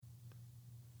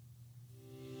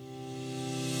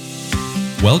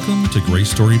Welcome to Grace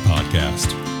Story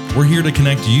Podcast. We're here to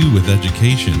connect you with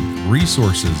education,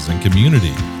 resources, and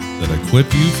community that equip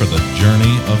you for the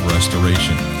journey of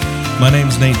restoration. My name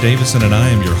is Nate Davison, and I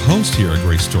am your host here at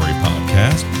Grace Story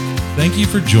Podcast. Thank you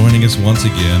for joining us once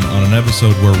again on an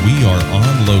episode where we are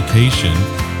on location,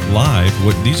 live.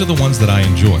 These are the ones that I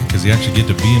enjoy because you actually get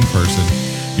to be in person.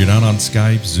 You're not on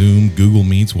Skype, Zoom, Google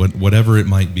Meets, whatever it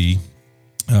might be.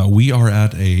 We are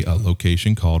at a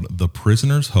location called The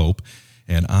Prisoner's Hope,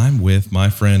 and I'm with my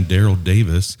friend Daryl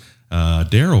Davis.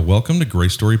 Daryl, welcome to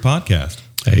Grace Story Podcast.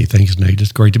 Hey, thanks, Nate.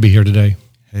 It's great to be here today.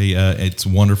 Hey, it's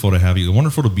wonderful to have you. It's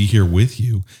wonderful to be here with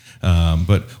you.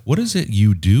 But what is it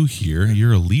you do here?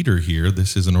 You're a leader here.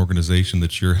 This is an organization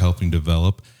that you're helping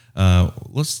develop.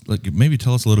 Let's maybe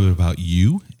tell us a little bit about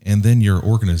you and then your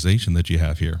organization that you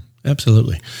have here.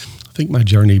 Absolutely. I think my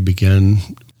journey began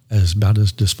about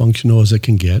as dysfunctional as it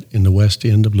can get in the west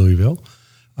end of Louisville.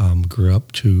 Grew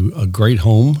up to a great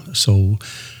home. So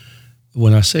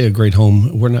when I say a great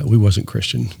home, we wasn't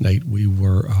Christian, Nate. We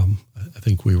were, I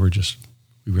think we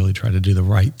really tried to do the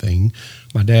right thing.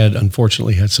 My dad,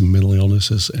 unfortunately, had some mental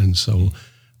illnesses. And so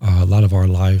a lot of our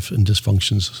life and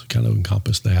dysfunctions kind of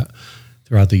encompassed that.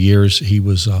 Throughout the years, he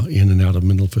was in and out of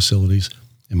mental facilities,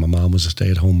 and my mom was a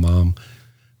stay-at-home mom.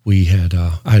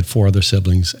 I had 4 other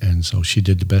siblings, and so she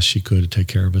did the best she could to take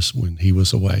care of us when he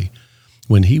was away.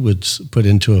 When he was put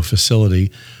into a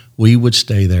facility, we would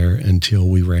stay there until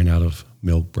we ran out of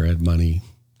milk, bread, money,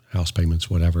 house payments,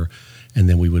 whatever, and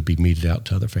then we would be meted out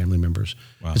to other family members.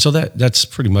 Wow. And so that's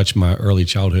pretty much my early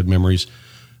childhood memories.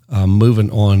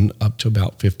 Moving on up to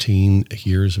about 15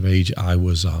 years of age, I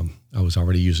was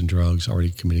already using drugs,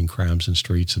 already committing crimes in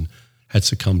streets, and had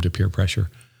succumbed to peer pressure.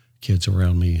 Kids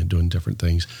around me and doing different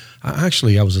things. I was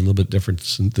a little bit different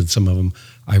than some of them.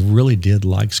 I really did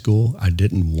like school. I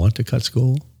didn't want to cut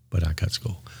school, but I cut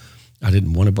school. I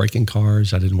didn't want to break in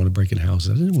cars. I didn't want to break in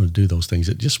houses. I didn't want to do those things.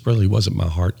 It just really wasn't my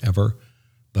heart ever.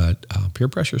 But peer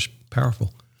pressure is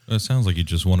powerful. It sounds like you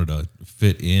just wanted to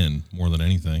fit in more than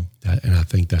anything. And I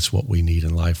think that's what we need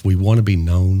in life. We want to be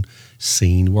known,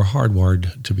 seen. We're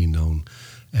hardwired to be known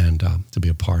and to be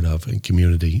a part of a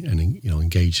community and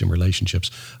engaged in relationships.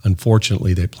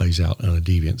 Unfortunately, that plays out on a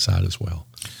deviant side as well.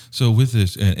 So with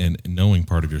this and knowing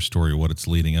part of your story, what it's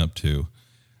leading up to,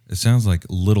 it sounds like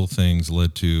little things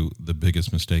led to the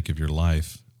biggest mistake of your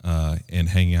life and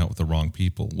hanging out with the wrong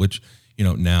people, which,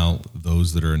 now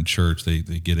those that are in church, they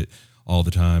get it all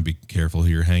the time. Be careful who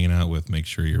you're hanging out with. Make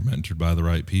sure you're mentored by the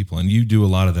right people. And you do a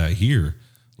lot of that here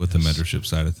with the mentorship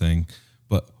side of thing.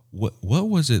 But what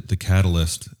was it, the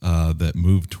catalyst that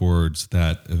moved towards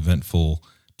that eventful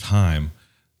time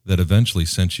that eventually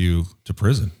sent you to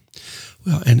prison?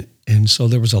 Well, and so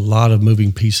there was a lot of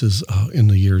moving pieces in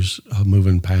the years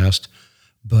moving past.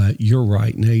 But you're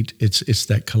right, Nate. It's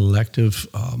that collective,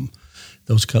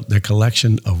 that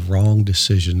collection of wrong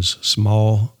decisions,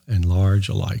 small and large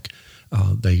alike.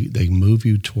 They move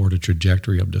you toward a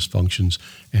trajectory of dysfunctions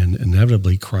and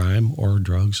inevitably crime or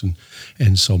drugs.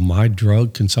 And so my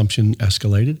drug consumption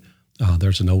escalated.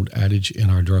 There's an old adage in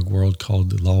our drug world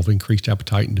called the law of increased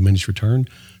appetite and diminished return.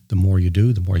 The more you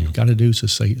do, the more you've got to do to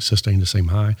sustain the same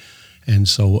high. And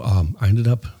so I ended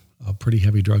up a pretty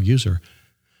heavy drug user.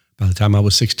 By the time I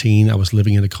was 16, I was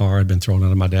living in a car. I'd been thrown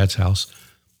out of my dad's house,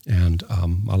 and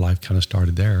my life kind of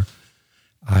started there.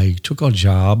 I took a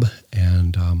job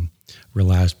and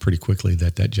realized pretty quickly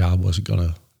that job wasn't going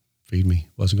to feed me,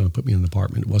 wasn't going to put me in an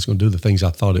apartment. It wasn't going to do the things I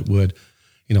thought it would.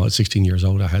 At 16 years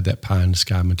old, I had that pie in the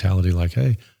sky mentality like,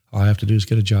 hey, all I have to do is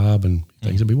get a job and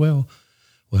things will be well.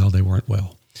 Well, they weren't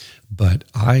well. But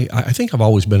I think I've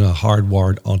always been a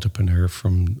hardwired entrepreneur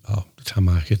from the time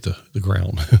I hit the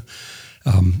ground.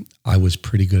 I was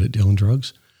pretty good at dealing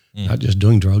drugs, not just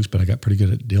doing drugs, but I got pretty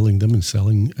good at dealing them and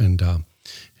selling and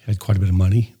had quite a bit of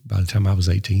money. By the time I was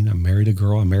 18, I married a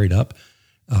girl. I married up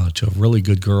to a really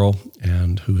good girl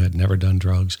and who had never done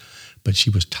drugs, but she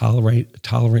was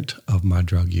tolerant of my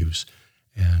drug use.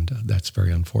 And that's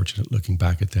very unfortunate looking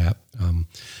back at that.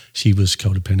 She was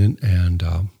codependent and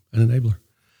an enabler.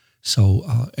 So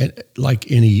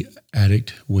like any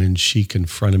addict, when she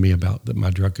confronted me about my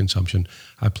drug consumption,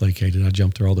 I placated. I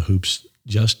jumped through all the hoops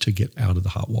just to get out of the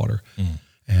hot water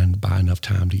and buy enough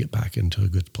time to get back into a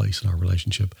good place in our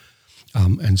relationship.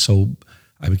 And so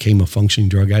I became a functioning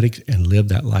drug addict and lived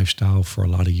that lifestyle for a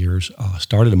lot of years.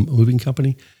 Started a moving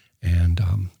company and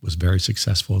was very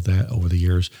successful at that over the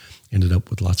years. Ended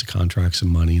up with lots of contracts and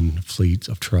money and fleets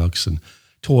of trucks and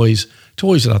toys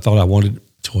that I thought I wanted,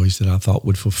 toys that I thought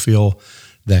would fulfill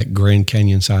that Grand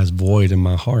Canyon-sized void in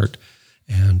my heart.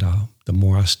 And the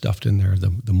more I stuffed in there,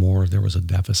 the more there was a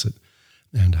deficit.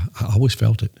 And I always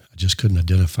felt it. I just couldn't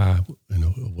identify,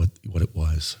 what it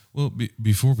was. Well,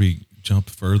 before we jump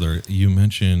further, you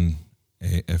mentioned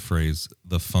a phrase,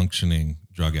 the functioning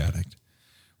drug addict,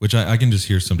 which I can just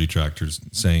hear some detractors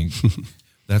saying,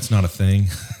 that's not a thing,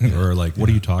 or like, what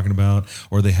are you talking about?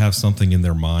 Or they have something in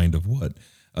their mind of what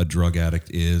a drug addict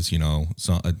is,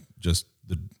 just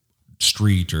the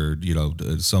street or,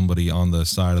 somebody on the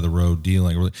side of the road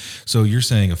dealing. So you're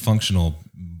saying a functional,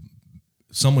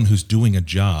 someone who's doing a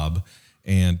job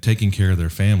and taking care of their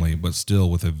family, but still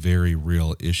with a very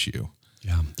real issue.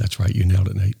 Yeah, that's right. You nailed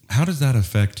it, Nate. How does that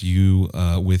affect you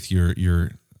with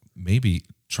your maybe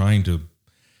trying to,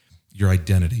 your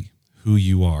identity, who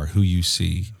you are, who you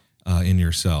see in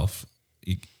yourself?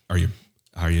 How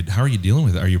are you dealing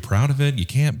with it? Are you proud of it? You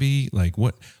can't be. Like,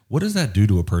 what does that do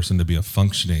to a person to be a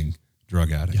functioning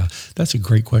drug addict? Yeah, that's a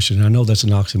great question. I know that's an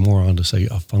oxymoron to say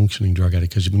a functioning drug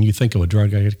addict, because when you think of a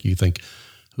drug addict, you think,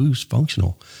 who's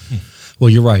functional? Well,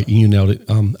 you're right. You nailed it.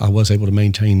 I was able to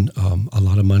maintain a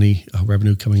lot of money,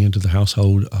 revenue coming into the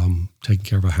household, taking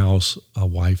care of a house, a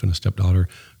wife and a stepdaughter,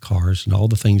 cars, and all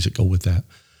the things that go with that.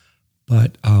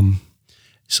 But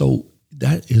so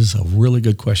that is a really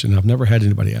good question. I've never had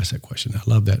anybody ask that question. I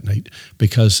love that, Nate,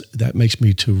 because that makes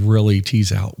me to really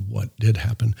tease out what did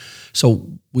happen. So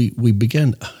we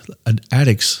began,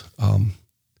 addicts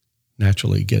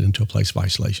naturally get into a place of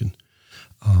isolation.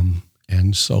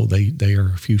 And so they are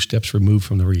a few steps removed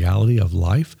from the reality of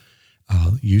life.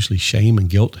 Usually shame and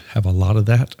guilt have a lot of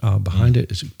that behind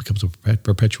it. It becomes a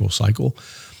perpetual cycle.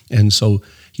 And so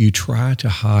you try to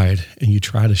hide and you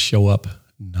try to show up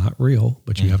not real,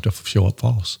 but you have to show up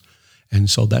false. And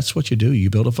so that's what you do. You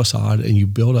build a facade and you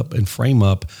build up and frame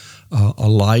up a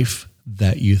life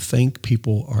that you think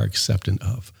people are acceptant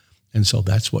of. And so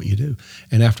that's what you do.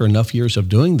 And after enough years of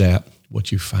doing that,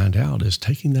 what you find out is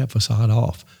taking that facade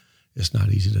off. It's not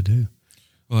easy to do.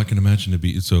 Well, I can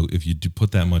imagine so if you do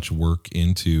put that much work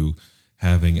into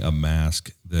having a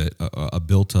mask, that a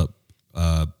built up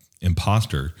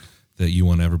imposter that you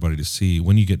want everybody to see,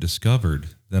 when you get discovered,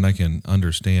 then I can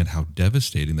understand how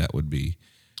devastating that would be.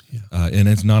 Yeah. And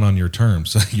it's not on your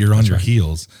terms. You're on your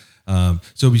heels.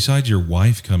 So besides your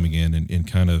wife coming in and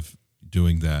kind of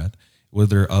doing that, were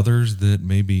there others that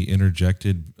maybe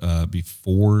interjected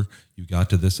before you got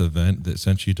to this event that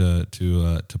sent you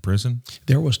to prison?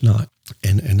 There was not,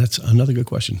 and that's another good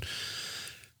question.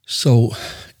 So,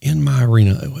 in my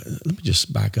arena, let me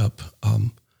just back up.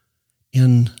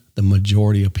 In the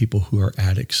majority of people who are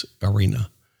addicts arena,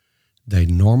 they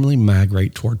normally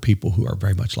migrate toward people who are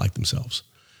very much like themselves.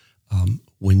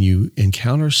 When you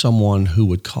encounter someone who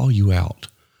would call you out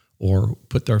or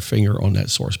put their finger on that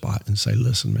sore spot and say,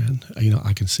 listen, man,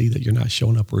 I can see that you're not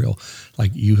showing up real.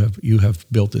 Like you have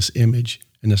built this image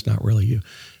and it's not really you.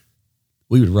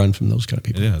 We would run from those kind of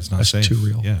people. Yeah, it's not That's safe. Too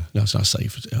real. Yeah. No, it's not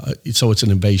safe. So it's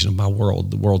an invasion of my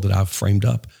world, the world that I've framed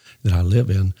up, that I live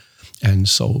in. And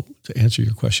so to answer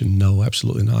your question, no,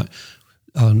 absolutely not.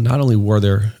 Not only were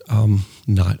there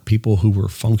not people who were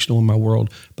functional in my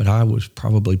world, but I was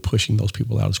probably pushing those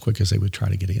people out as quick as they would try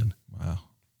to get in. Wow.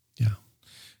 Yeah.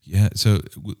 Yeah. So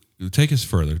take us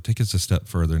further. Take us a step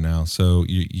further now. So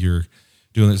you're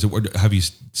doing this. Have you?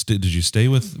 Did you stay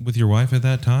with your wife at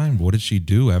that time? What did she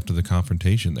do after the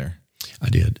confrontation there? I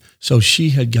did. So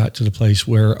she had got to the place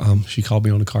where she called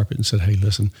me on the carpet and said, "Hey,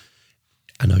 listen,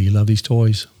 I know you love these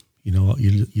toys.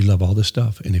 You love all this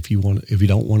stuff, and if you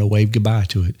don't want to wave goodbye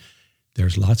to it,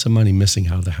 there's lots of money missing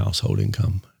out of the household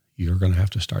income. You're going to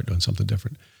have to start doing something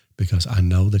different because I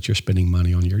know that you're spending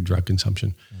money on your drug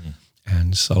consumption."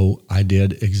 And so I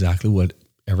did exactly what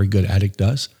every good addict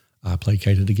does. I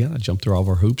placated again. I jumped through all of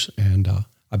our hoops, and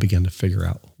I began to figure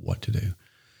out what to do.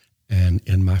 And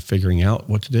in my figuring out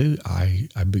what to do, I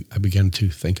began to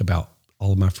think about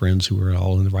all of my friends who were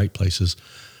all in the right places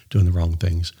doing the wrong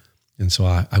things. And so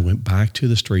I went back to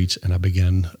the streets and I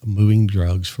began moving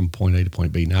drugs from point A to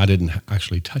point B. Now, I didn't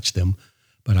actually touch them,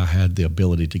 but I had the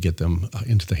ability to get them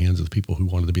into the hands of the people who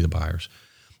wanted to be the buyers.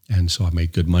 And so I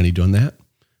made good money doing that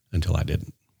until I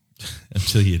didn't.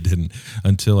 Until you didn't,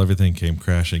 until everything came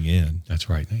crashing in. That's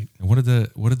right, Nate. And what did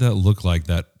that look like,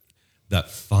 that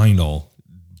final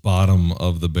bottom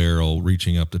of the barrel,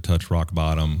 reaching up to touch rock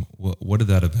bottom? What did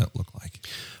that event look like?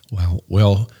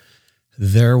 Well,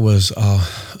 there was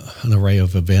an array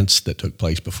of events that took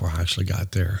place before I actually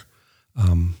got there.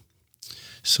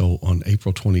 So on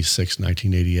April 26,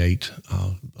 1988,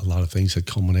 a lot of things had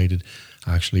culminated.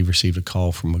 I actually received a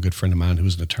call from a good friend of mine who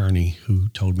was an attorney who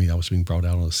told me I was being brought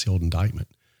out on a sealed indictment.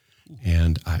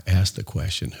 And I asked the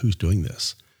question, who's doing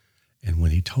this? And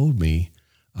when he told me,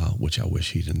 which I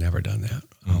wish he'd have never done that.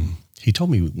 He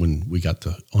told me when we got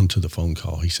onto the phone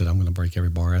call, he said, I'm going to break every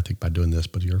bar ethic by doing this,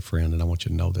 but you're a friend and I want you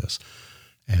to know this.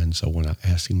 And so when I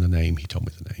asked him the name, he told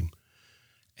me the name.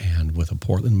 And with a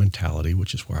Portland mentality,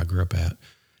 which is where I grew up at,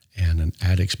 and an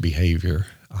addict's behavior,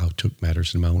 I took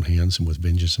matters in my own hands, and with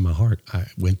vengeance in my heart, I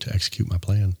went to execute my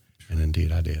plan. And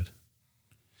indeed I did.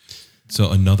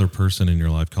 So another person in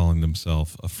your life calling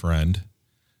themselves a friend,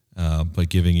 but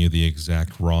giving you the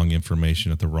exact wrong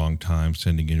information at the wrong time,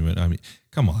 sending you in. I mean,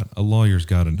 come on, a lawyer's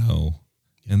got to know,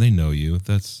 and they know you.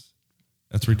 That's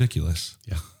ridiculous.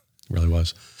 Yeah, it really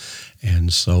was.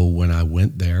 And so when I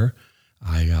went there,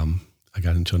 I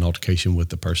got into an altercation with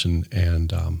the person,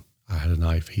 and I had a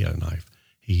knife. He had a knife.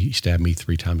 He stabbed me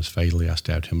 3 times fatally. I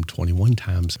stabbed him 21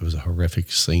 times. It was a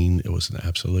horrific scene. It was an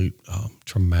absolute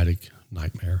traumatic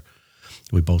nightmare.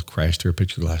 We both crashed through a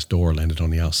picture glass door, landed on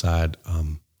the outside.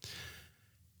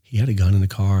 He had a gun in the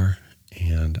car,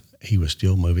 and he was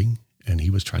still moving, and he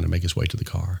was trying to make his way to the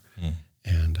car.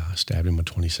 And I stabbed him a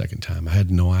 22nd time. I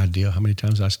had no idea how many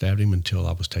times I stabbed him until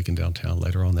I was taken downtown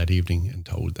later on that evening and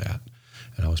told that.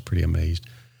 And I was pretty amazed.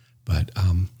 But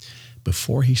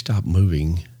before he stopped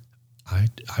moving,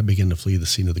 I began to flee the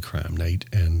scene of the crime, Nate,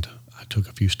 and I took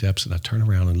a few steps, and I turned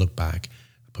around and looked back.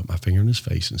 I put my finger in his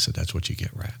face and said, that's what you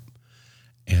get, rat.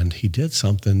 And he did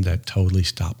something that totally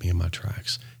stopped me in my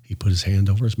tracks. He put his hand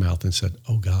over his mouth and said,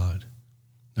 oh, God.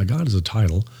 Now, God is a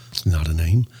title, not a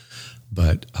name,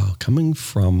 but coming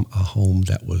from a home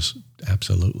that was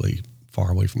absolutely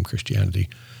far away from Christianity,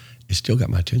 it still got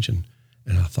my attention.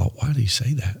 And I thought, why did he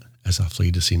say that as I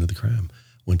fled the scene of the crime?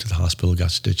 Went to the hospital,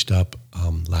 got stitched up,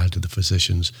 lied to the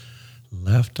physicians,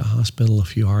 left the hospital a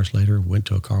few hours later, went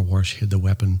to a car wash, hid the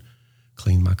weapon,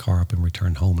 cleaned my car up, and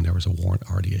returned home, and there was a warrant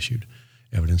already issued.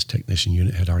 Evidence technician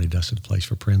unit had already dusted the place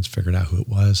for prints, figured out who it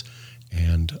was,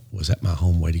 and was at my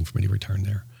home waiting for me to return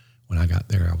there. When I got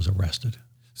there, I was arrested.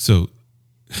 So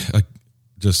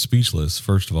just speechless,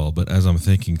 first of all, but as I'm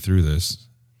thinking through this,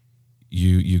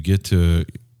 you get to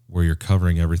where you're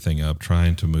covering everything up,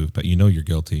 trying to move, but you know you're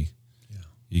guilty. Yeah.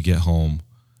 You get home.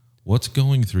 What's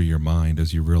going through your mind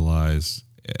as you realize,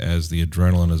 as the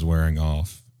adrenaline is wearing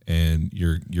off, and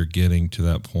you're getting to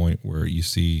that point where you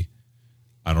see,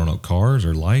 I don't know, cars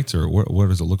or lights, or what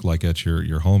does it look like at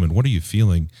your home? And what are you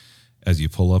feeling as you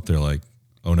pull up there? Like,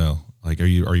 oh no, like, are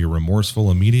you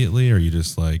remorseful immediately? Or are you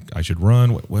just like, I should run?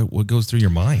 What goes through your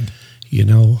mind? You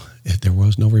know, if there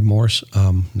was no remorse,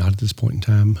 not at this point in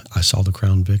time. I saw the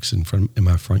Crown Vics in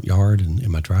my front yard and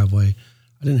in my driveway.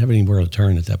 I didn't have anywhere to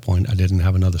turn at that point. I didn't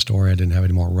have another story. I didn't have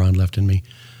any more run left in me.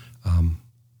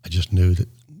 I just knew that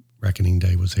reckoning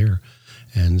day was here.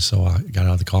 And so I got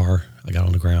out of the car. I got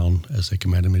on the ground as they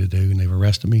commanded me to do, and they've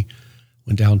arrested me.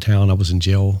 Went downtown. I was in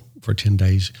jail for 10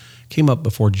 days. Came up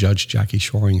before Judge Jackie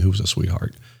Shoring, who was a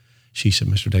sweetheart. She said,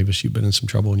 Mr. Davis, you've been in some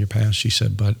trouble in your past. She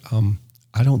said, but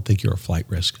I don't think you're a flight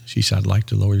risk. She said, I'd like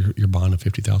to lower your bond of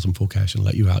 $50,000 full cash and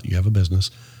let you out. You have a business.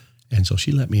 And so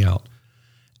she let me out.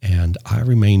 And I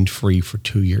remained free for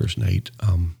 2 years, Nate.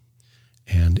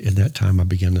 And in that time, I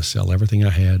began to sell everything I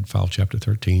had, file Chapter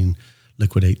 13,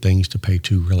 liquidate things to pay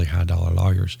 2 really high-dollar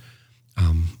lawyers.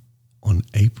 On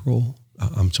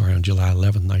July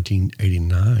 11th,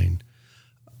 1989,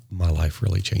 my life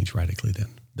really changed radically then.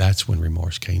 That's when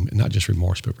remorse came, and not just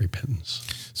remorse, but repentance.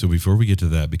 So before we get to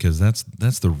that, because that's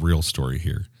the real story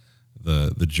here,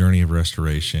 the journey of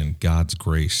restoration, God's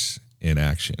grace in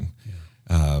action.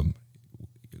 Yeah.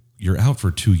 You're out for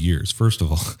 2 years. First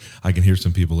of all, I can hear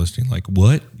some people listening like,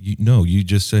 what? You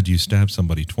just said you stabbed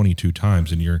somebody 22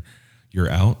 times and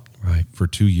you're out for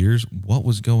 2 years. What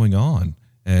was going on?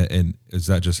 And is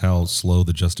that just how slow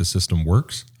the justice system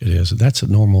works? It is. That's a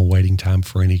normal waiting time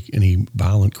for any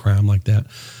violent crime like that.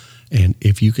 And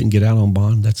if you can get out on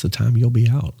bond, that's the time you'll be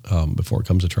out before it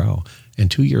comes to trial. And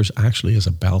 2 years actually is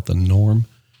about the norm.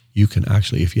 You can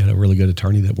actually, if you had a really good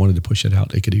attorney that wanted to push it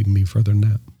out, it could even be further than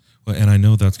that. Well, and I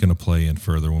know that's going to play in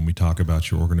further when we talk about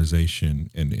your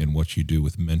organization and what you do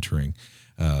with mentoring.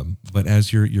 But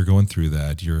as you're going through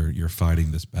that, you're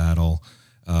fighting this battle.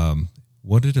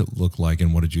 What did it look like,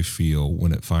 and what did you feel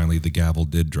when it finally, the gavel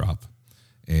did drop,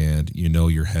 and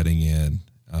you're heading in,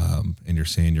 and you're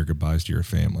saying your goodbyes to your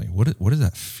family? What does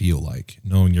that feel like,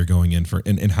 knowing you're going in for,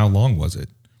 and how long was it?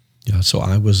 Yeah, so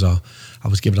I was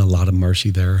given a lot of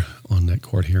mercy there on that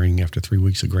court hearing after 3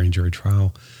 weeks of grand jury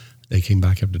trial. They came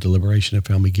back after deliberation and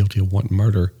found me guilty of wanton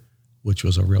murder, which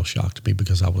was a real shock to me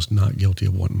because I was not guilty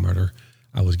of wanton murder.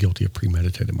 I was guilty of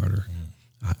premeditated murder.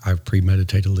 I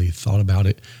premeditatedly thought about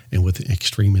it, and with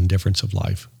extreme indifference of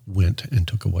life, went and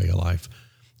took away a life.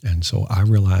 And so I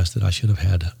realized that I should have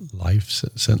had life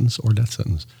sentence or death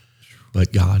sentence.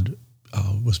 But God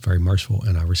was very merciful,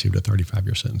 and I received a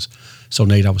 35-year sentence. So,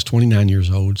 Nate, I was 29 years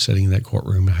old, sitting in that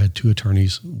courtroom. I had two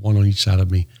attorneys, one on each side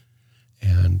of me,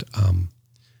 and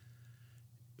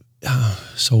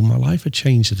so my life had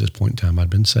changed at this point in time. I'd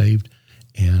been saved,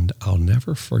 and I'll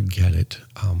never forget it,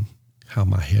 how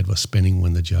my head was spinning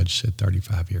when the judge said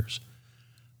 35 years.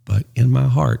 But in my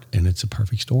heart, and it's a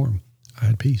perfect storm, I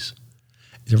had peace.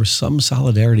 There was some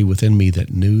solidarity within me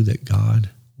that knew that God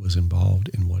was involved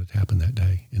in what had happened that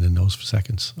day and in those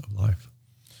seconds of life.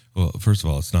 Well, first of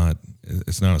all, it's not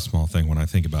a small thing when I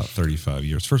think about 35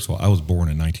 years. First of all, I was born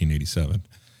in 1987,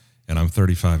 and I'm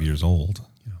 35 years old.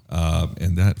 Yeah.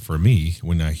 And that, for me,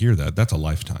 when I hear that, that's a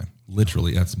lifetime.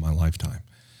 Literally, that's my lifetime.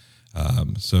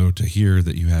 So to hear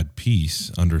that you had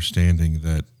peace, understanding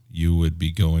that you would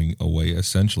be going away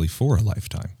essentially for a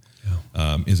lifetime,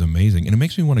 is amazing. And it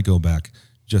makes me want to go back,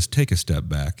 just take a step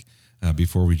back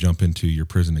before we jump into your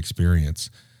prison experience.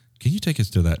 Can you take us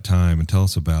to that time and tell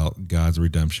us about God's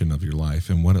redemption of your life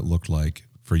and what it looked like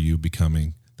for you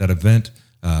becoming that event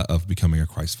of becoming a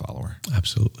Christ follower?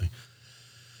 Absolutely.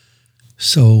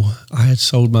 So I had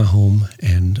sold my home,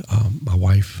 and my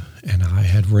wife and I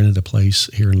had rented a place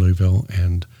here in Louisville,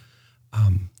 and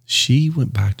she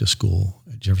went back to school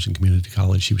at Jefferson Community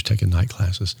College. She was taking night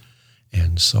classes.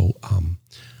 And so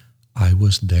I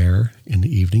was there in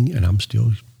the evening, and I'm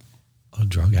still a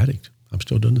drug addict. I'm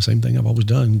still doing the same thing I've always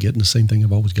done, getting the same thing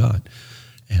I've always got.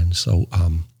 And so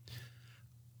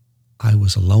I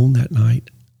was alone that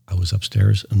night. I was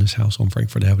upstairs in this house on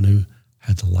Frankfort Avenue,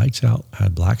 had the lights out,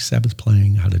 had Black Sabbath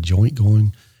playing, had a joint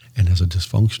going, and as a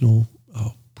dysfunctional,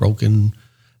 broken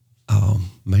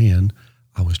man,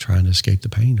 I was trying to escape the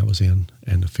pain I was in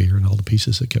and the fear and all the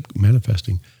pieces that kept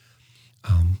manifesting.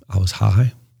 I was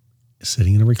high,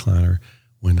 sitting in a recliner,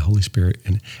 when the Holy Spirit,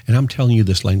 and I'm telling you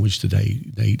this language today,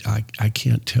 Nate, I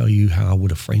can't tell you how I would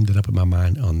have framed it up in my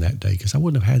mind on that day, because I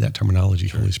wouldn't have had that terminology,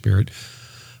 sure. Holy Spirit.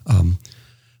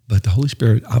 But the Holy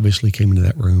Spirit obviously came into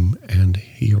that room, and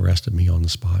he arrested me on the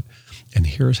spot. And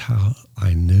here's how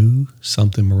I knew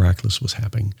something miraculous was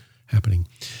happening.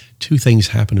 Two things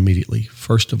happened immediately.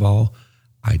 First of all,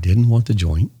 I didn't want the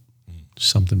joint.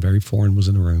 Something very foreign was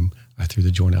in the room. I threw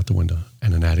the joint out the window,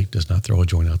 and an addict does not throw a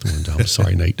joint out the window. I'm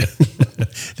sorry, Nate.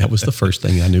 That was the first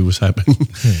thing I knew was happening.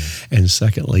 And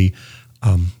secondly,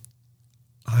 I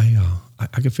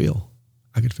could feel.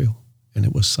 And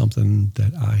it was something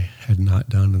that I had not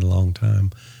done in a long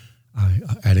time.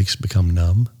 Addicts become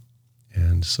numb.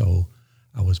 And so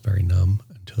I was very numb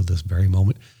until this very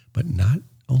moment. But not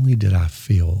only did I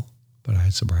feel, but I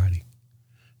had sobriety.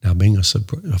 Now, being a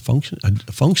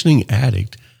functioning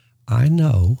addict, I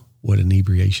know what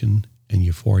inebriation and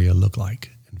euphoria look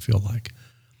like and feel like.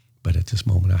 But at this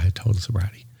moment, I had total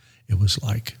sobriety. It was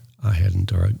like I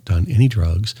hadn't done any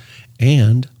drugs.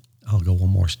 And I'll go one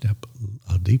more step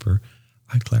deeper.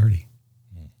 I had clarity.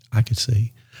 I could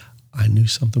see. I knew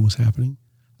something was happening.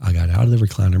 I got out of the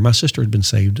recliner. My sister had been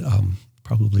saved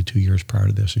probably 2 years prior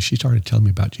to this, and she started telling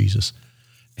me about Jesus,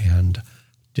 and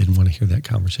didn't want to hear that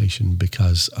conversation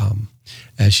because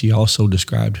as she also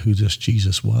described who this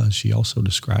Jesus was, she also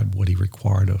described what he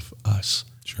required of us.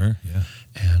 Sure, yeah.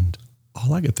 And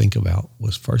all I could think about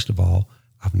was, first of all,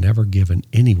 I've never given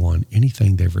anyone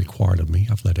anything they've required of me.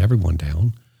 I've let everyone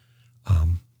down.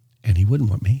 And he wouldn't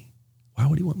want me. Why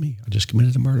would he want me? I just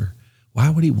committed a murder. Why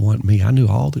would he want me? I knew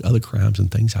all the other crimes and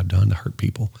things I've done to hurt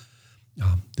people.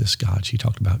 This God she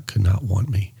talked about could not want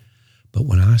me. But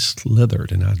when I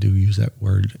slithered, and I do use that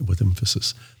word with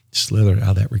emphasis, slithered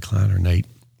out of that recliner, Nate,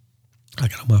 I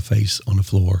got on my face on the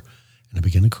floor, and I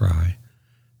began to cry,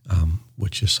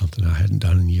 which is something I hadn't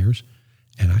done in years,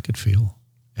 and I could feel.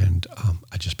 And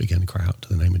I just began to cry out to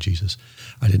the name of Jesus.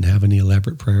 I didn't have any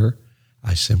elaborate prayer.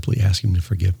 I simply asked him to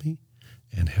forgive me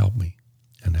and help me.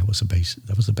 And that was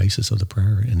the basis of the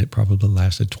prayer. And it probably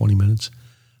lasted 20 minutes.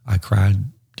 I cried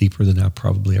deeper than I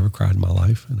probably ever cried in my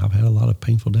life. And I've had a lot of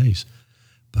painful days.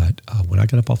 But when I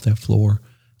got up off that floor,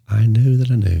 I knew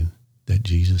that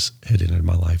Jesus had entered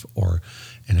my life.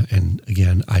 And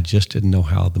again, I just didn't know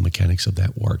how the mechanics of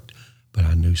that worked, but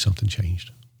I knew something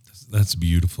changed. That's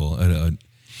beautiful.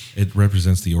 It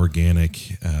represents the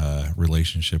organic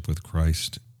relationship with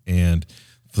Christ. And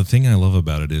the thing I love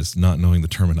about it is not knowing the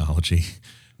terminology,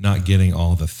 not getting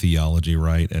all the theology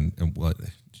right, and what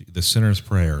the sinner's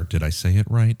prayer. Did I say it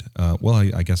right? Well,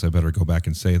 I guess I better go back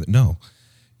and say that. No,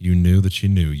 you knew that you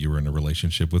knew you were in a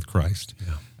relationship with Christ.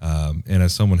 Yeah. And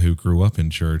as someone who grew up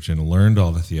in church and learned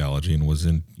all the theology and was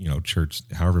in church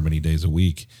however many days a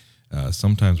week,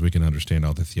 sometimes we can understand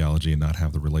all the theology and not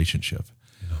have the relationship.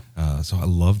 Yeah. So I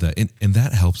love that, and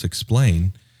that helps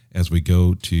explain as we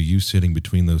go to you sitting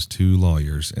between those two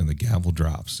lawyers and the gavel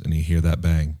drops and you hear that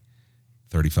bang,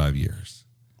 35 years.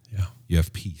 Yeah. You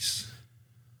have peace.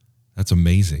 That's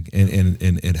amazing. And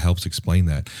it helps explain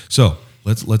that. So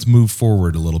let's move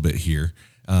forward a little bit here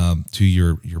to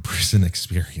your prison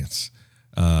experience.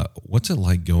 What's it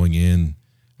like going in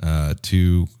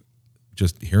to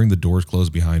just hearing the doors close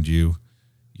behind you?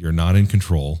 You're not in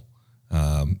control,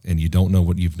 and you don't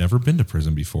know you've never been to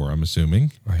prison before, I'm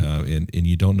assuming, right. And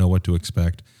you don't know what to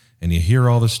expect. And you hear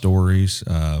all the stories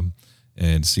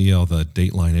and see all the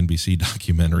Dateline NBC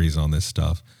documentaries on this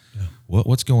stuff. Yeah.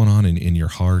 What's going on in your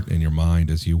heart and your mind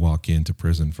as you walk into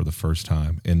prison for the first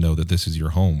time and know that this is your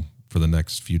home for the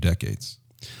next few decades?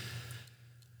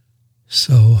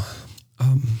 So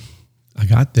I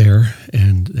got there,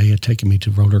 and they had taken me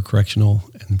to Roller Correctional,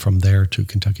 and from there to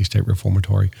Kentucky State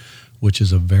Reformatory, which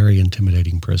is a very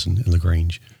intimidating prison in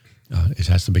LaGrange. It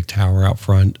has the big tower out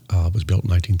front. It was built in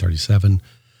 1937.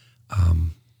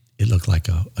 It looked like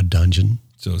a dungeon.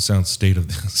 So it sounds state of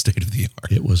the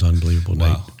art. It was unbelievable,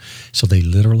 Nate. Wow. So they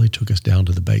literally took us down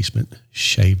to the basement,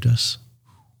 shaved us,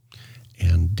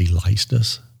 and deliced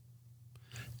us.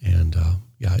 And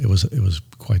it was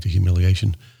quite the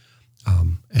humiliation.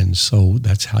 And so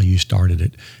that's how you started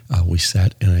it. We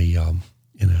sat in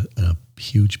a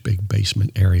huge big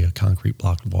basement area, concrete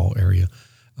block wall area.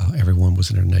 Everyone was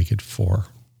in there naked for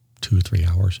 2 or 3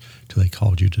 hours till they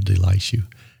called you to delice you.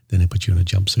 Then they put you in a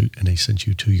jumpsuit and they sent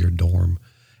you to your dorm.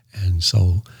 And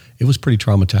so it was pretty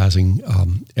traumatizing.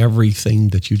 Everything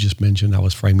that you just mentioned, I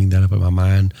was framing that up in my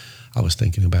mind. I was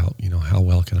thinking about, how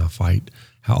well can I fight?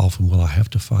 How often will I have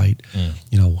to fight?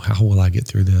 How will I get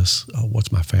through this?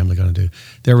 What's my family going to do?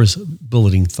 There was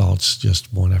bulleting thoughts,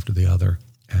 just one after the other.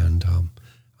 And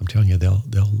I'm telling you, they'll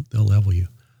level you.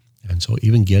 And so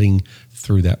even getting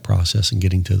through that process and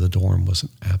getting to the dorm was an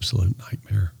absolute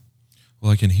nightmare.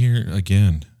 Well, I can hear,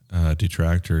 again,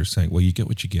 detractors saying, well, you get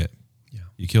what you get. Yeah.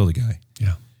 You kill the guy.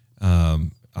 Yeah.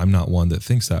 I'm not one that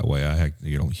thinks that way.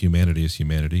 Humanity is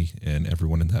humanity, and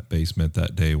everyone in that basement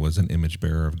that day was an image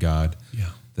bearer of God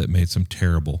that made some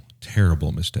terrible,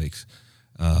 terrible mistakes.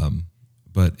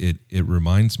 But it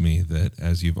reminds me that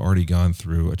as you've already gone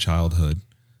through a childhood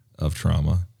of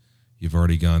trauma, you've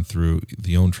already gone through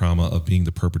the own trauma of being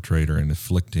the perpetrator and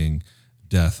inflicting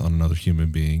death on another human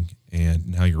being, and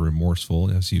now you're remorseful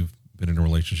as you've been in a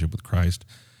relationship with Christ,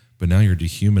 but now you're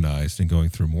dehumanized and going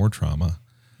through more trauma.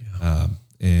 Yeah.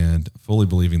 And fully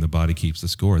believing the body keeps the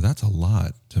score. That's a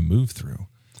lot to move through.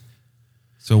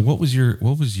 So what did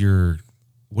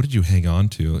you hang on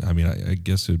to? I mean, I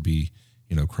guess it would be,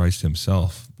 Christ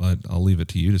himself, but I'll leave it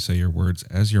to you to say your words.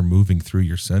 As you're moving through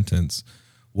your sentence,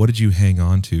 what did you hang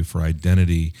on to for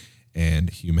identity and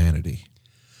humanity?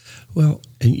 Well,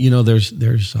 and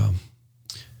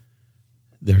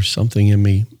there's something in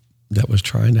me that was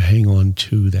trying to hang on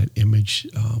to that image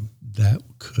that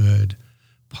could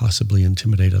possibly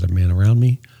intimidate other men around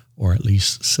me, or at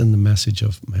least send the message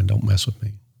of, man, don't mess with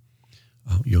me.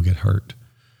 You'll get hurt.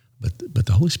 But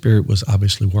the Holy Spirit was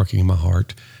obviously working in my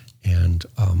heart, and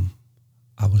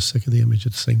I was sick of the image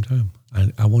at the same time.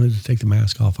 I wanted to take the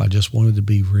mask off. I just wanted to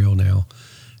be real now.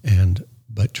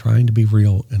 But trying to be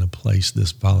real in a place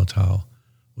this volatile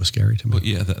was scary to me. Well,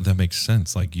 yeah, that makes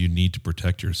sense. Like, you need to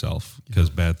protect yourself because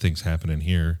bad things happen in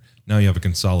here. Now you have a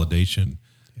consolidation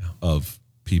of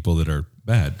people that are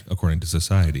bad according to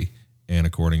society and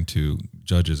according to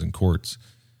judges and courts.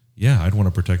 Yeah, I'd want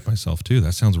to protect myself too.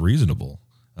 That sounds reasonable.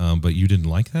 But you didn't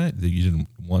like that? You didn't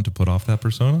want to put off that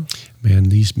persona? Man,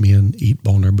 these men eat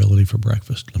vulnerability for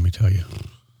breakfast, let me tell you.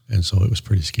 And so it was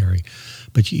pretty scary.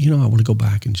 But, I want to go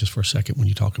back and just for a second when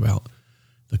you talk about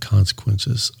the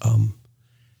consequences.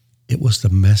 It was the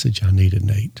message I needed,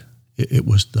 Nate. It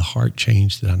was the heart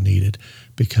change that I needed,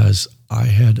 because I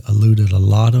had eluded a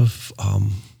lot of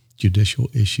judicial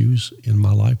issues in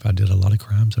my life. I did a lot of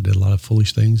crimes. I did a lot of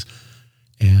foolish things,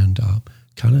 and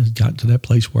kind of got to that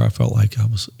place where I felt like I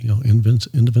was,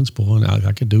 invincible, and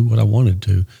I could do what I wanted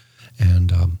to, and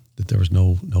that there was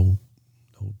no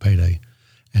payday.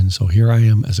 And so here I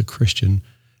am as a Christian,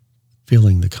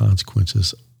 feeling the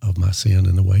consequences of my sin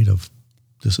and the weight of,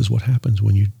 this is what happens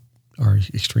when you are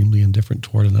extremely indifferent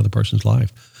toward another person's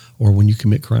life, or when you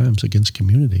commit crimes against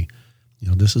community.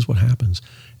 This is what happens.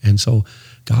 And so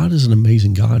God is an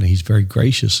amazing God, and he's very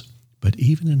gracious, but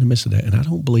even in the midst of that, and I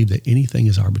don't believe that anything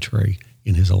is arbitrary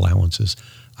in his allowances.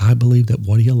 I believe that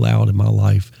what he allowed in my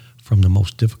life, from the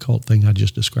most difficult thing I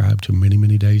just described to many,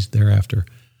 many days thereafter,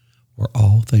 were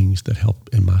all things that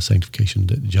helped in my sanctification,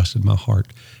 that adjusted my heart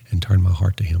and turned my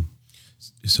heart to him.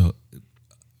 So,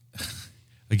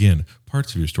 again,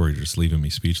 parts of your story are just leaving me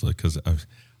speechless, because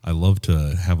I love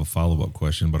to have a follow-up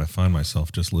question, but I find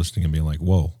myself just listening and being like,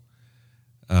 whoa.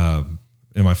 And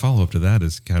my follow-up to that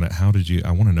is kind of,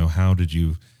 I want to know, how did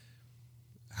you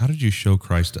show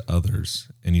Christ to others?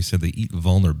 And you said they eat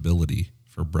vulnerability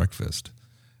for breakfast.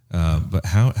 But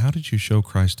how did you show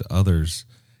Christ to others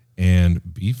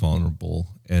and be vulnerable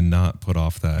and not put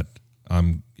off that,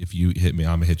 if you hit me,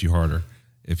 I'm going to hit you harder.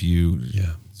 If you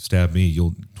stab me,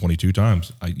 you'll 22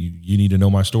 times. You need to know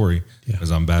my story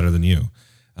because I'm better than you.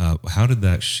 How did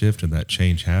that shift and that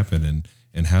change happen?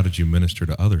 And how did you minister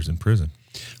to others in prison?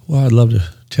 Well, I'd love to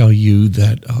tell you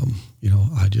that,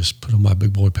 I just put on my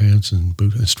big boy pants and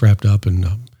boot and strapped up,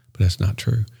 but that's not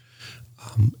true.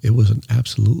 It was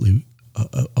absolutely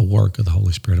a work of the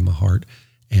Holy Spirit in my heart,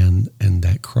 and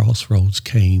that crossroads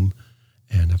came.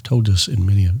 And I've told this in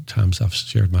many times I've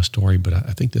shared my story, but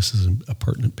I think this is a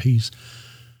pertinent piece.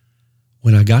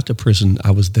 When I got to prison,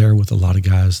 I was there with a lot of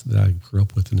guys that I grew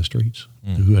up with in the streets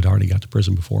who had already got to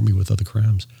prison before me with other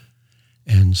crimes.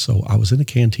 And so I was in a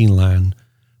canteen line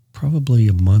probably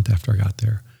a month after I got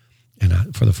there.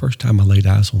 And for the first time, I laid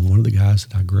eyes on one of the guys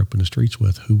that I grew up in the streets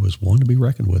with, who was one to be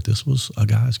reckoned with. This was a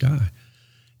guy's guy.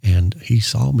 And he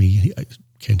saw me.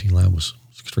 Canteen line was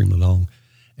extremely long.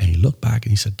 And he looked back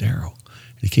and he said, "Daryl."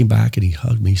 And he came back and he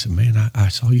hugged me. He said, "Man, I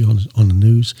saw you on the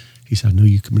news." He said, "I knew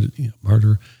you committed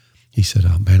murder." He said,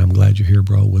 "Man, I'm glad you're here,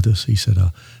 bro, with us." He said,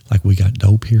 "Like, we got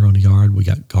dope here on the yard. We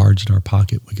got guards in our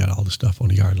pocket. We got all the stuff on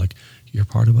the yard. Like, you're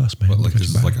part of us, man." What, like this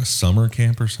is like a summer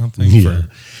camp or something? Yeah,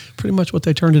 pretty much what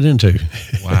they turned it into.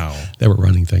 Wow. They were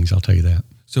running things, I'll tell you that.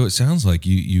 So it sounds like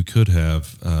you could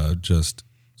have just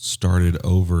started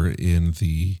over in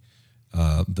the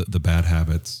bad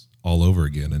habits all over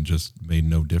again and just made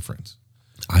no difference.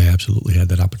 I absolutely had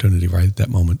that opportunity right at that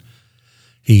moment.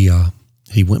 He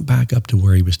went back up to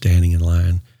where he was standing in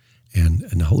line, and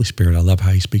the Holy Spirit, I love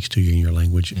how he speaks to you in your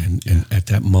language. And at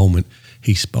that moment,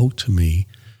 he spoke to me,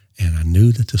 and I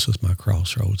knew that this was my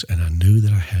crossroads, and I knew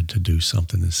that I had to do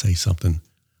something and say something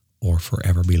or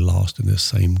forever be lost in this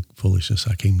same foolishness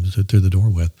I came through the door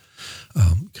with,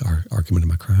 or committed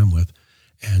my crime with.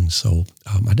 And so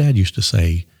my dad used to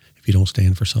say, "If you don't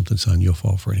stand for something, son, you'll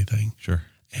fall for anything." Sure.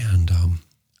 And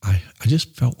I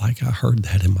just felt like I heard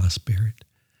that in my spirit.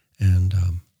 And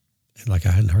like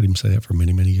I hadn't heard him say that for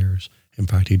many, many years. In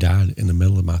fact, he died in the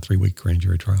middle of my 3-week grand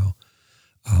jury trial.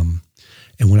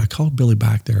 And when I called Billy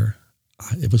back there,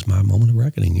 it was my moment of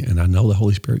reckoning. And I know the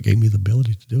Holy Spirit gave me the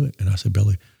ability to do it. And I said,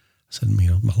 "Billy," I said,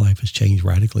 "my life has changed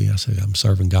radically." I said, "I'm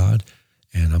serving God,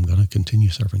 and I'm going to continue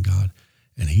serving God."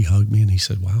 And he hugged me and he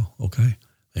said, "Wow, okay."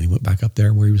 And he went back up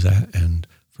there where he was at. And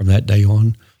from that day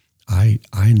on, I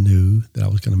knew that I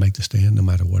was going to make the stand no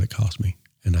matter what it cost me.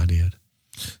 And I did.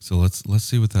 So let's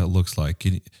see what that looks like.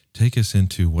 Can you take us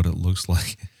into what it looks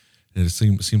like? And it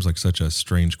seems like such a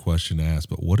strange question to ask,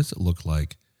 but what does it look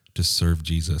like to serve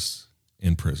Jesus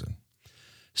in prison?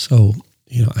 So,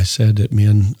 I said that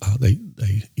men, they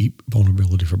eat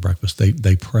vulnerability for breakfast.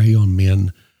 They prey on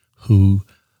men who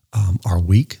are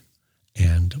weak.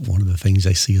 And one of the things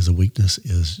they see as a weakness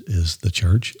is the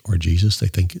church or Jesus. They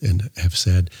think and have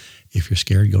said, "If you're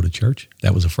scared, go to church."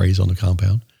 That was a phrase on the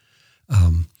compound.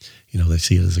 They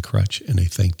see it as a crutch, and they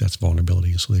think that's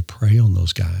vulnerability. And so they prey on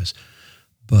those guys.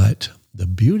 But the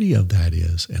beauty of that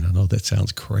is, and I know that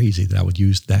sounds crazy that I would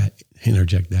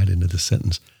interject that into the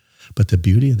sentence, but the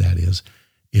beauty of that is,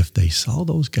 if they saw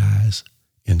those guys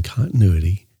in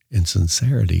continuity and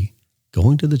sincerity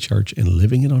going to the church and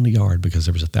living it on the yard, because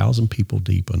there was 1,000 people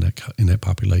deep in that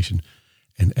population,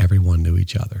 and everyone knew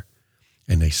each other,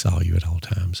 and they saw you at all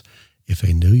times. If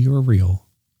they knew you were real,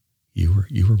 you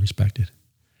were respected.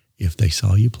 If they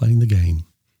saw you playing the game,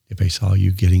 if they saw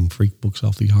you getting freak books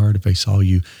off the yard, if they saw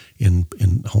you in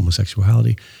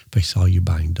homosexuality, if they saw you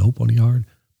buying dope on the yard,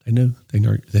 they knew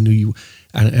you.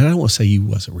 And I don't want to say you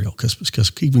wasn't real,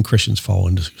 because even Christians fall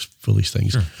into foolish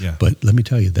things. Sure, yeah. But let me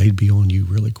tell you, they'd be on you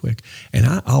really quick. And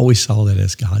I always saw that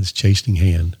as God's chastening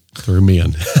hand through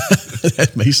men.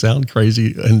 That may sound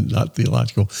crazy and not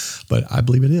theological, but I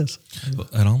believe it is.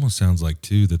 It almost sounds like,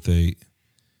 too, that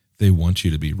they want you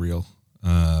to be real.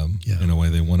 In a way,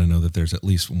 they want to know that there's at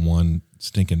least one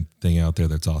stinking thing out there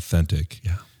that's authentic.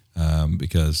 Yeah.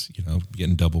 Because,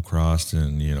 getting double crossed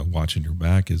and, watching your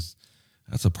back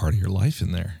that's a part of your life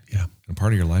in there. Yeah. And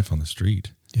part of your life on the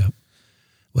street. Yeah.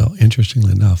 Well,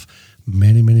 interestingly enough,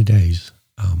 many, many days,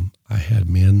 I had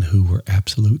men who were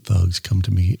absolute thugs come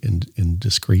to me in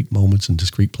discreet moments and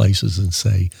discreet places and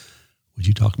say, "Would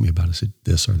you talk to me about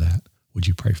this or that? Would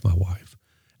you pray for my wife?"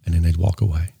 And then they'd walk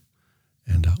away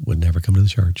and would never come to the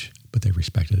church, but they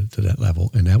respected it to that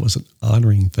level. And that was an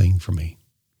honoring thing for me.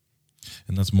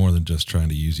 And that's more than just trying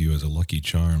to use you as a lucky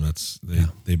charm.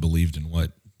 They believed in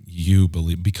what you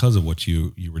believe because of what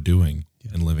you were doing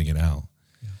and living it out.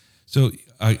 Yeah. So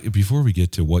before we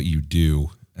get to what you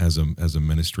do as a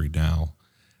ministry now,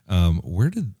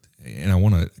 and I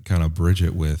want to kind of bridge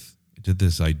it with, did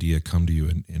this idea come to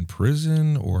you in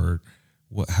prison, or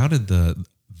how did the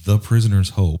Prisoner's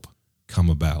Hope come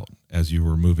about as you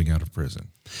were moving out of prison?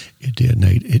 It did,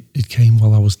 Nate. It came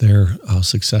while I was there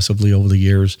successively over the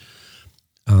years.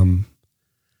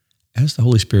 As the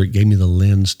Holy Spirit gave me the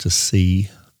lens to see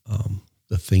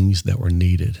the things that were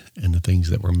needed and the things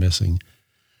that were missing,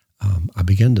 I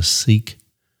began to seek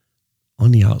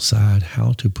on the outside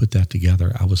how to put that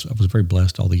together. I was very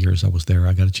blessed all the years I was there.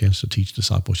 I got a chance to teach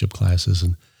discipleship classes,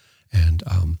 and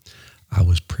I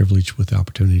was privileged with the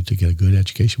opportunity to get a good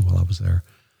education while I was there.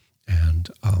 And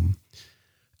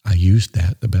I used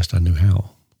that the best I knew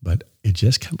how. But it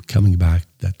just kept coming back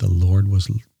that the Lord was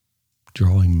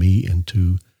drawing me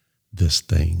into this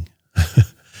thing,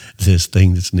 this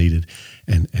thing that's needed.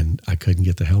 And I couldn't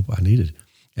get the help I needed.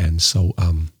 And so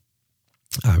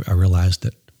I realized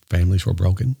that families were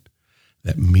broken,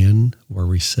 that men were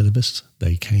recidivists.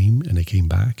 They came and they came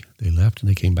back. They left and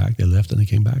they came back. They left and they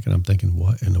came back. And I'm thinking,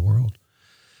 what in the world?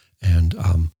 And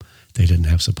they didn't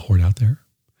have support out there.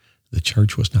 The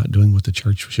church was not doing what the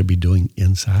church should be doing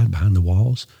inside, behind the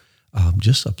walls.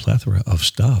 Just a plethora of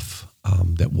stuff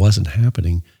that wasn't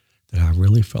happening, that I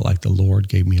really felt like the Lord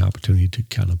gave me opportunity to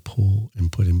kind of pull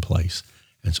and put in place.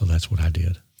 And so that's what I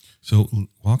did. So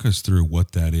walk us through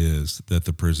what that is that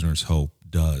the Prisoner's Hope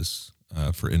does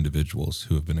for individuals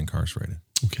who have been incarcerated.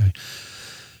 Okay.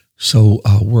 So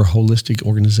we're a holistic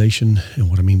organization, and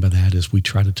what I mean by that is we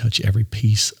try to touch every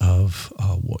piece of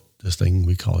what this thing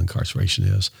we call incarceration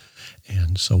is.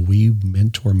 And so we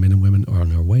mentor men and women on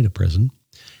their way to prison,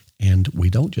 and we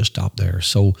don't just stop there.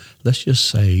 So let's just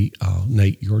say,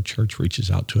 Nate, your church reaches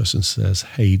out to us and says,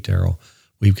 hey, Daryl,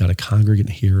 we've got a congregant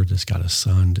here that's got a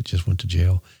son that just went to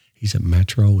jail. He's at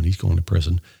Metro and he's going to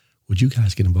prison. Would you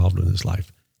guys get involved in his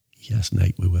life? Yes,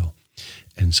 Nate, we will.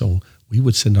 And so we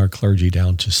would send our clergy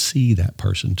down to see that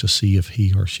person, to see if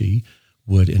he or she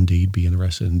would indeed be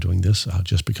interested in doing this.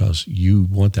 Just because you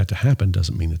want that to happen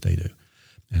doesn't mean that they do.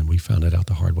 And we found that out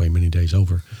the hard way many days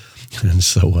over. And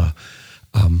so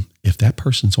if that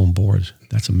person's on board,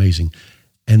 that's amazing.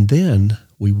 And then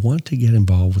we want to get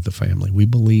involved with the family. We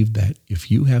believe that if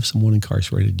you have someone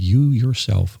incarcerated, you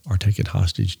yourself are taken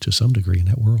hostage to some degree in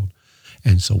that world.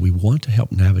 And so we want to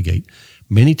help navigate.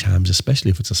 Many times,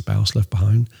 especially if it's a spouse left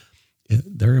behind,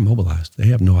 they're immobilized. They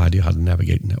have no idea how to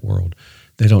navigate in that world.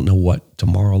 They don't know what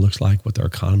tomorrow looks like, what their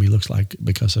economy looks like,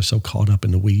 because they're so caught up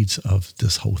in the weeds of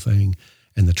this whole thing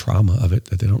and the trauma of it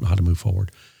that they don't know how to move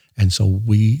forward. And so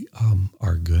we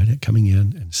are good at coming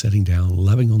in and sitting down,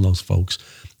 loving on those folks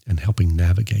and helping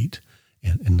navigate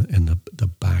in the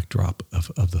backdrop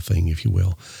of the thing, if you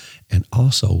will. And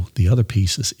also the other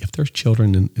piece is if there's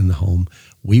children in the home,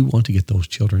 we want to get those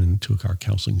children into our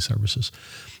counseling services.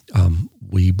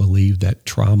 We believe that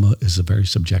trauma is a very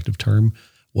subjective term.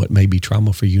 What may be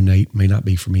trauma for you, Nate, may not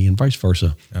be for me, and vice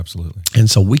versa. Absolutely. And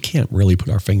so we can't really put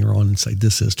our finger on and say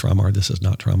this is trauma or this is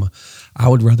not trauma. I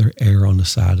would rather err on the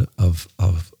side of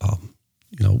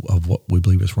what we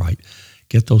believe is right.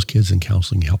 Get those kids in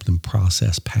counseling, help them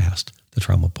process past the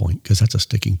trauma point, because that's a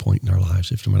sticking point in our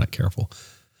lives if we're not careful.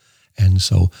 And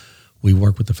so we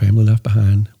work with the family left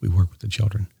behind. We work with the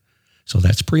children. So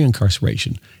that's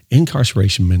pre-incarceration.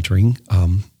 Incarceration mentoring,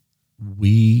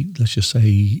 let's just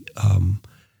say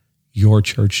your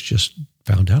church just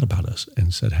found out about us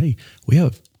and said, hey, we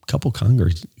have a couple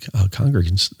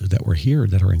congregants that were here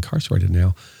that are incarcerated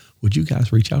now. Would you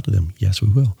guys reach out to them? Yes, we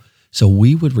will. So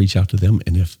we would reach out to them,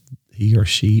 and if he or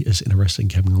she is interested in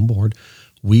coming on board,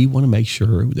 we want to make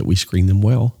sure that we screen them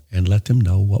well and let them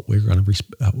know what we're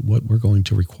going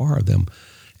to require of them.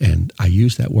 And I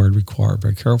use that word require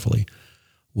very carefully.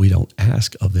 We don't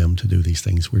ask of them to do these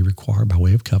things. We require by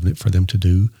way of covenant for them to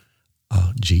do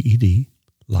GED,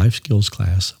 life skills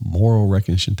class, moral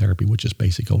recognition therapy, which is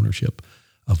basic ownership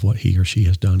of what he or she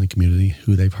has done in community,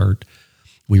 who they've hurt.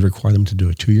 We require them to do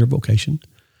a 2-year vocation.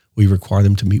 We require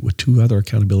them to meet with 2 other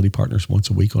accountability partners once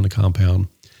a week on a compound.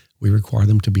 We require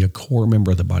them to be a core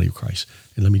member of the body of Christ.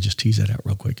 And let me just tease that out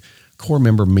real quick. Core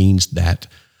member means that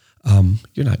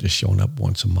you're not just showing up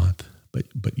once a month, but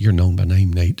you're known by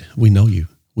name, Nate. We know you.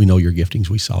 We know your giftings.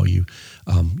 We saw you.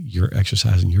 You're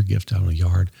exercising your gift out in the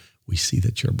yard. We see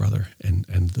that you're a brother, and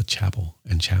the chapel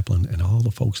and chaplain and all the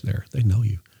folks there, they know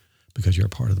you because you're a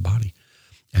part of the body.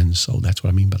 And so that's what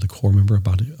I mean by the core member of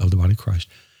the body of Christ.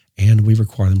 And we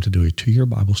require them to do a 2-year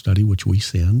Bible study, which we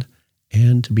send,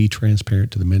 and to be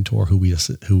transparent to the mentor who we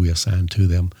assign to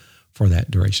them for that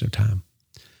duration of time.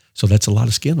 So that's a lot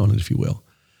of skin on it, if you will.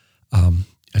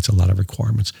 That's a lot of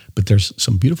requirements, but there's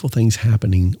some beautiful things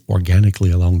happening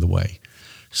organically along the way.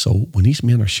 So when these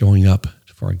men are showing up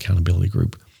for our accountability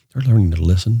group, they're learning to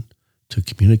listen, to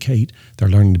communicate. They're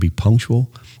learning to be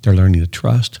punctual. They're learning to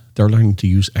trust. They're learning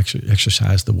to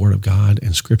exercise the Word of God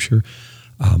and Scripture.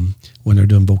 When they're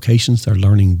doing vocations, they're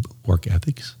learning work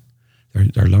ethics.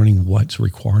 They're learning what's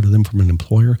required of them from an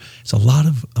employer. It's a lot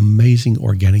of amazing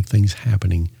organic things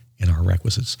happening in our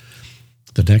requisites.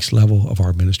 The next level of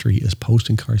our ministry is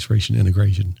post-incarceration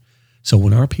integration. So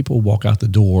when our people walk out the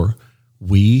door,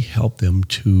 we help them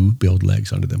to build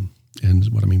legs under them. And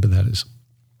what I mean by that is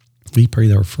we pay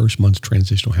their first month's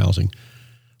transitional housing,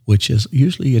 which is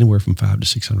usually anywhere from $500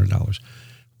 to $600.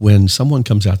 When someone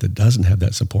comes out that doesn't have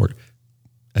that support,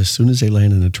 as soon as they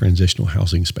land in a transitional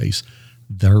housing space,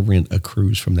 their rent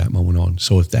accrues from that moment on.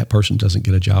 So if that person doesn't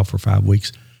get a job for 5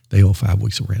 weeks, they owe 5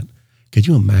 weeks of rent. Could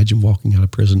you imagine walking out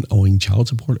of prison owing child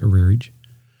support arrearage,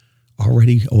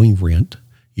 already owing rent?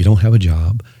 You don't have a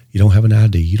job. You don't have an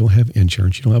ID. You don't have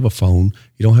insurance. You don't have a phone.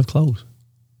 You don't have clothes.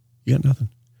 You got nothing.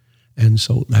 And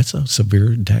so that's a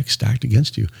severe deck stacked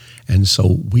against you. And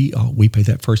so we pay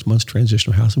that first month's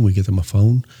transitional housing. We get them a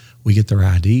phone. We get their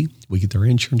ID. We get their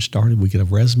insurance started. We get a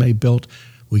resume built.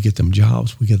 We get them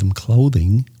jobs. We get them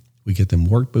clothing. We get them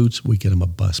work boots. We get them a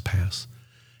bus pass.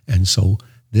 And so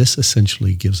this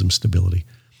essentially gives them stability.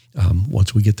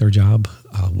 Once we get their job,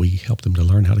 we help them to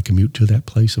learn how to commute to that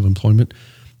place of employment,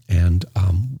 and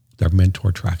their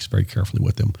mentor tracks very carefully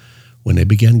with them. When they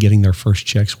begin getting their first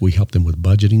checks, we help them with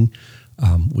budgeting,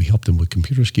 we help them with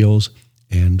computer skills,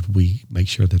 and we make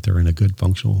sure that they're in a good,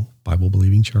 functional,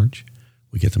 Bible-believing church.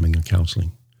 We get them in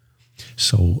counseling.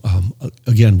 So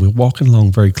again, we're walking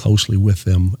along very closely with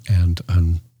them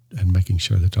and making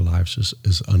sure that their lives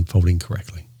is unfolding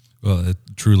correctly. Well, it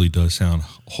truly does sound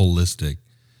holistic.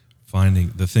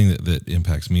 Finding the thing that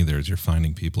impacts me there is you're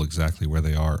finding people exactly where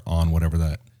they are on wherever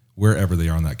they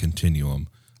are on that continuum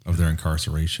of their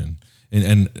incarceration,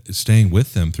 and staying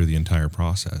with them through the entire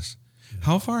process. Yeah.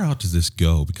 How far out does this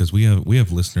go? Because we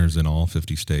have listeners in all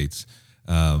 50 states,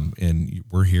 and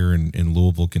we're here in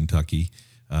Louisville, Kentucky.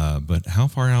 But how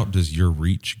far out does your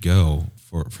reach go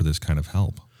for this kind of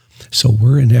help? So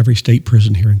we're in every state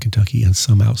prison here in Kentucky and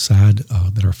some outside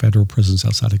that are federal prisons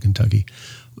outside of Kentucky.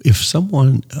 If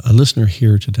a listener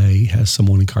here today has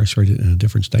someone incarcerated in a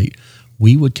different state,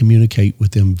 we would communicate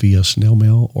with them via snail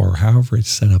mail or however it's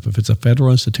set up. If it's a federal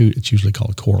institute, it's usually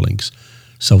called CoreLinks.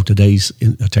 So today's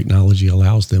technology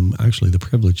allows them actually the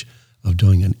privilege of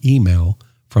doing an email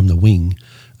from the wing.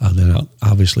 Then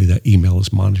obviously that email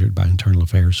is monitored by Internal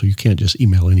Affairs, so you can't just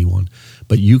email anyone.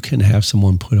 But you can have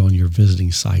someone put on your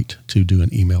visiting site to do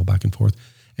an email back and forth.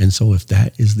 And so if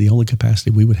that is the only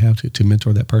capacity we would have to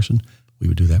mentor that person, we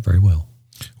would do that very well.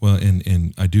 Well,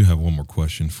 and I do have one more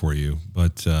question for you,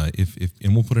 but if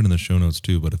and we'll put it in the show notes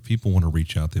too, but if people want to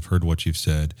reach out, they've heard what you've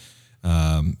said,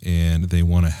 and they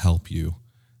want to help you,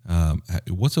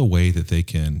 what's a way that they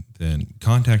can then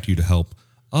contact you to help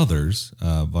others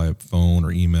via phone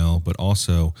or email, but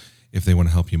also if they want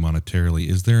to help you monetarily?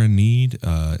 Is there a need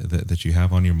that you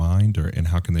have on your mind, and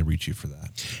how can they reach you for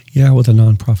that? Yeah, with a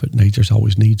nonprofit, Nate, there's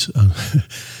always needs.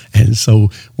 And so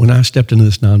when I stepped into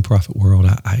this nonprofit world,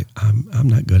 I'm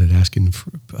not good at asking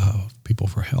for, people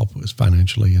for help. It was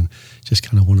financially, and just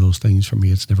kind of one of those things for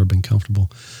me. It's never been comfortable.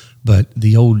 But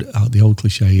the old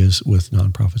cliche is with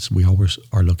nonprofits, we always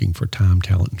are looking for time,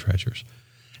 talent, and treasures.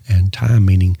 And time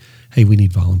meaning, hey, we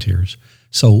need volunteers.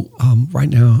 So right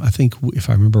now, I think if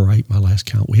I remember right, my last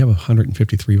count, we have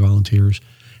 153 volunteers.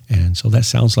 And so that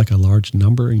sounds like a large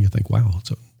number, and you think, wow,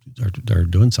 so they're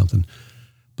doing something.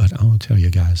 But I want to tell you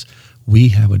guys, we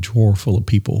have a drawer full of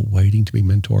people waiting to be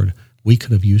mentored. We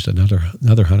could have used another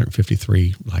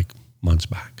 153 like months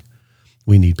back.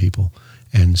 We need people.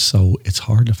 And so it's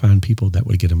hard to find people that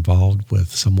would get involved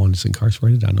with someone that's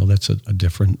incarcerated. I know that's a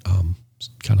different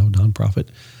kind of nonprofit,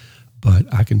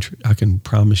 but I can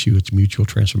promise you it's mutual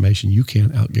transformation. You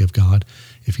can't outgive God.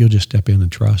 If you'll just step in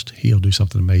and trust, He'll do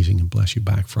something amazing and bless you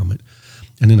back from it.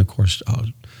 And then, of course,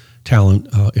 talent.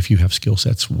 If you have skill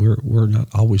sets, we're not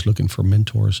always looking for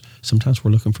mentors. Sometimes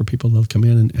we're looking for people that'll come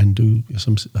in and do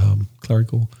some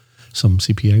clerical, some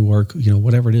CPA work.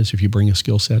 Whatever it is. If you bring a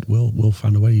skill set, we'll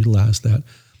find a way to utilize that.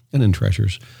 And then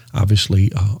treasures.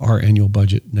 Obviously, our annual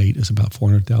budget, Nate, is about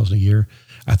 $400,000 a year.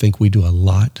 I think we do a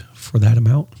lot for that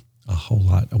amount. A whole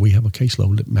lot. We have a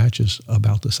caseload that matches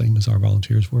about the same as our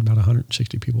volunteers. We're about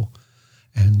 160 people.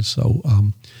 And so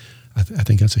I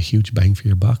think that's a huge bang for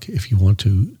your buck if you want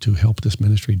to help this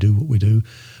ministry do what we do.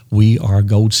 We are a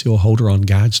gold seal holder on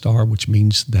GuideStar, which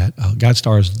means that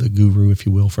GuideStar is the guru, if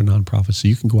you will, for nonprofits. So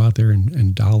you can go out there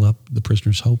and dial up The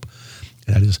Prisoner's Hope.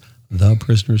 That is The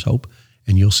Prisoner's Hope.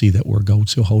 And you'll see that we're a gold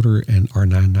seal holder, and our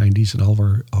 990s and all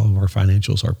of our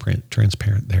financials are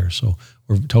transparent there. So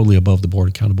we're totally above the board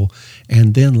accountable.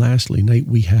 And then lastly, Nate,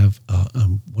 we have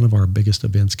one of our biggest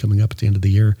events coming up at the end of the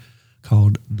year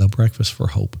called The Breakfast for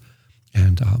Hope.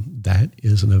 And that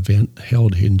is an event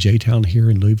held in J-Town here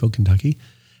in Louisville, Kentucky,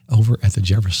 over at the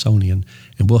Jeffersonian.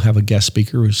 And we'll have a guest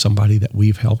speaker who's somebody that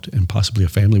we've helped, and possibly a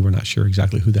family. We're not sure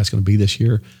exactly who that's going to be this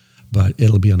year, but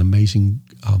it'll be an amazing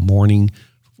morning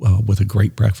with a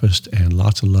great breakfast and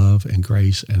lots of love and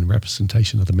grace and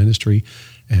representation of the ministry.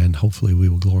 And hopefully we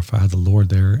will glorify the Lord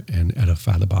there and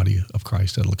edify the body of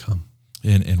Christ that'll come.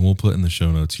 And we'll put in the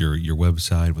show notes your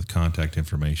website with contact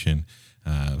information.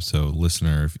 So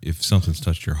listener, if something's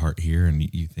touched your heart here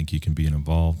and you think you can be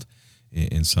involved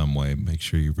in some way, make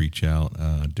sure you reach out.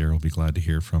 Daryl will be glad to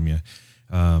hear from you.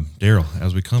 Daryl,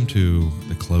 as we come to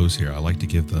the close here, I like to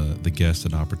give the guest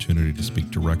an opportunity to speak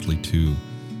directly to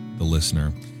the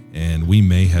listener. And we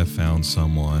may have found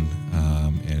someone,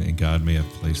 and God may have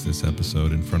placed this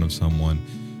episode in front of someone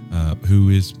who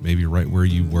is maybe right where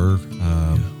you were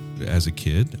as a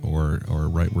kid, or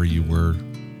right where you were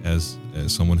as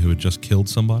someone who had just killed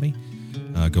somebody,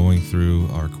 going through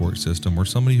our court system, or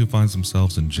somebody who finds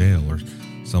themselves in jail, or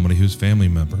somebody whose family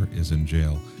member is in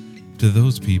jail. To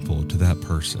those people, to that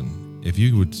person, if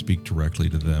you would speak directly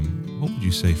to them, what would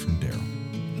you say from Daryl?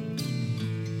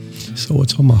 So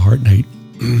what's on my heart, Nate,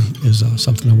 is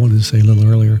something I wanted to say a little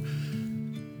earlier.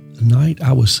 The night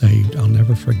I was saved, I'll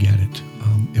never forget it.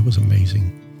 It was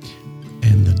amazing.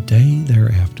 And the day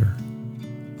thereafter,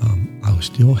 I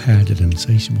still had an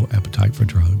insatiable appetite for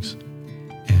drugs.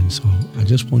 And so I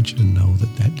just want you to know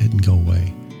that didn't go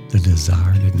away. The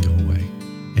desire didn't go away,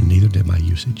 and neither did my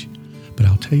usage. But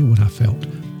I'll tell you what I felt.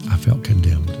 I felt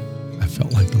condemned. I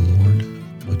felt like the Lord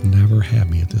would never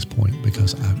have me at this point,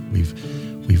 because we've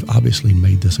obviously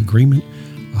made this agreement.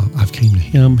 I've came to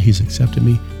Him, He's accepted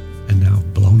me, and now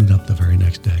I've blown it up the very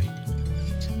next day.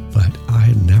 But I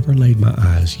had never laid my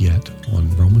eyes yet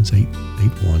on Romans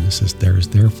 8:1. It says, "There is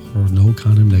therefore no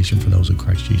condemnation for those in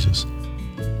Christ Jesus."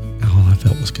 All I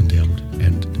felt was condemned.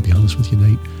 And to be honest with you,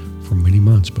 Nate, for many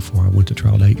months before I went to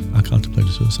trial date, I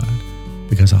contemplated suicide,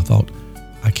 because I thought,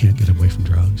 I can't get away from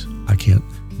drugs. I can't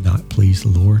not please the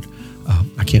Lord.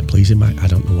 I can't please Him. I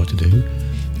don't know what to do.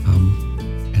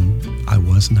 And I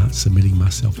was not submitting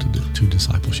myself to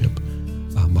discipleship.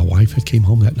 My wife had came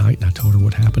home that night, and I told her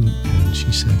what happened, and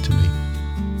she said to me,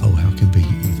 "Oh, how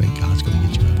convenient. You think God's going to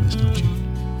get you out of this, don't you?"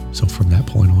 So from that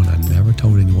point on, I never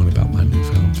told anyone about my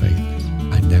newfound faith.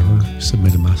 I never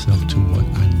submitted myself to what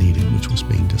I needed, which was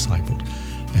being discipled.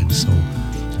 And so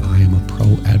I am a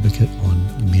pro-advocate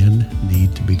on men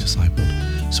need to be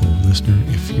discipled. So listener,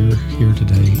 if you're here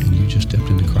today and you just stepped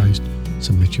into Christ,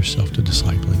 submit yourself to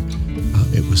discipling.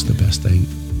 It was the best thing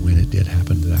when it did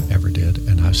happen that I ever did.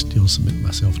 And I still submit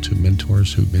myself to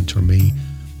mentors who mentor me.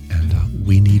 And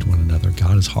we need one another.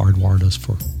 God has hardwired us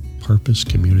for purpose,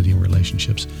 community, and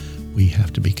relationships. We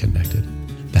have to be connected.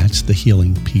 That's the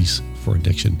healing piece for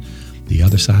addiction. The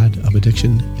other side of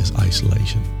addiction is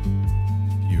isolation.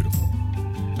 Beautiful.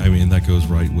 I mean, that goes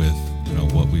right with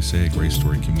what we say at Grace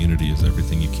Story Community is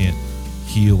everything. You can't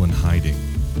heal in hiding.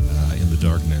 In the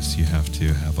darkness, you have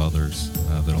to have others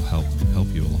that'll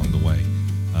help you along the way.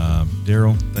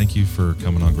 Daryl, thank you for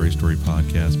coming on Grace Story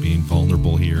Podcast, being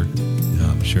vulnerable here,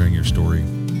 sharing your story,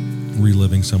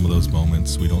 reliving some of those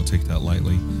moments. We don't take that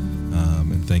lightly.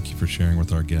 And thank you for sharing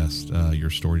with our guest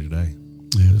your story today.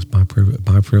 Yeah, it's my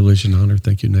privilege and honor.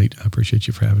 Thank you, Nate. I appreciate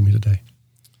you for having me today.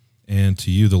 And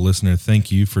to you, the listener,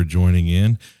 thank you for joining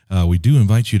in. We do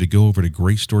invite you to go over to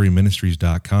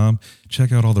GraceStoryMinistries.com.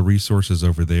 Check out all the resources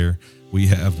over there. We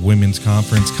have Women's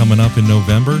Conference coming up in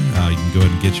November. You can go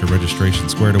ahead and get your registration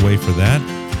squared away for that.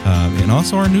 And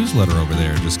also our newsletter over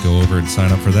there. Just go over and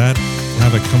sign up for that.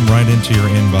 Have it come right into your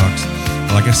inbox.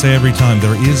 Like I say every time,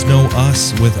 there is no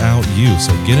us without you.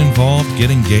 So get involved,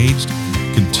 get engaged,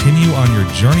 continue on your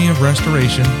journey of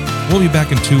restoration. We'll be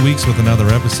back in 2 weeks with another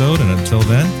episode. And until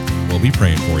then, we'll be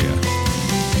praying for you.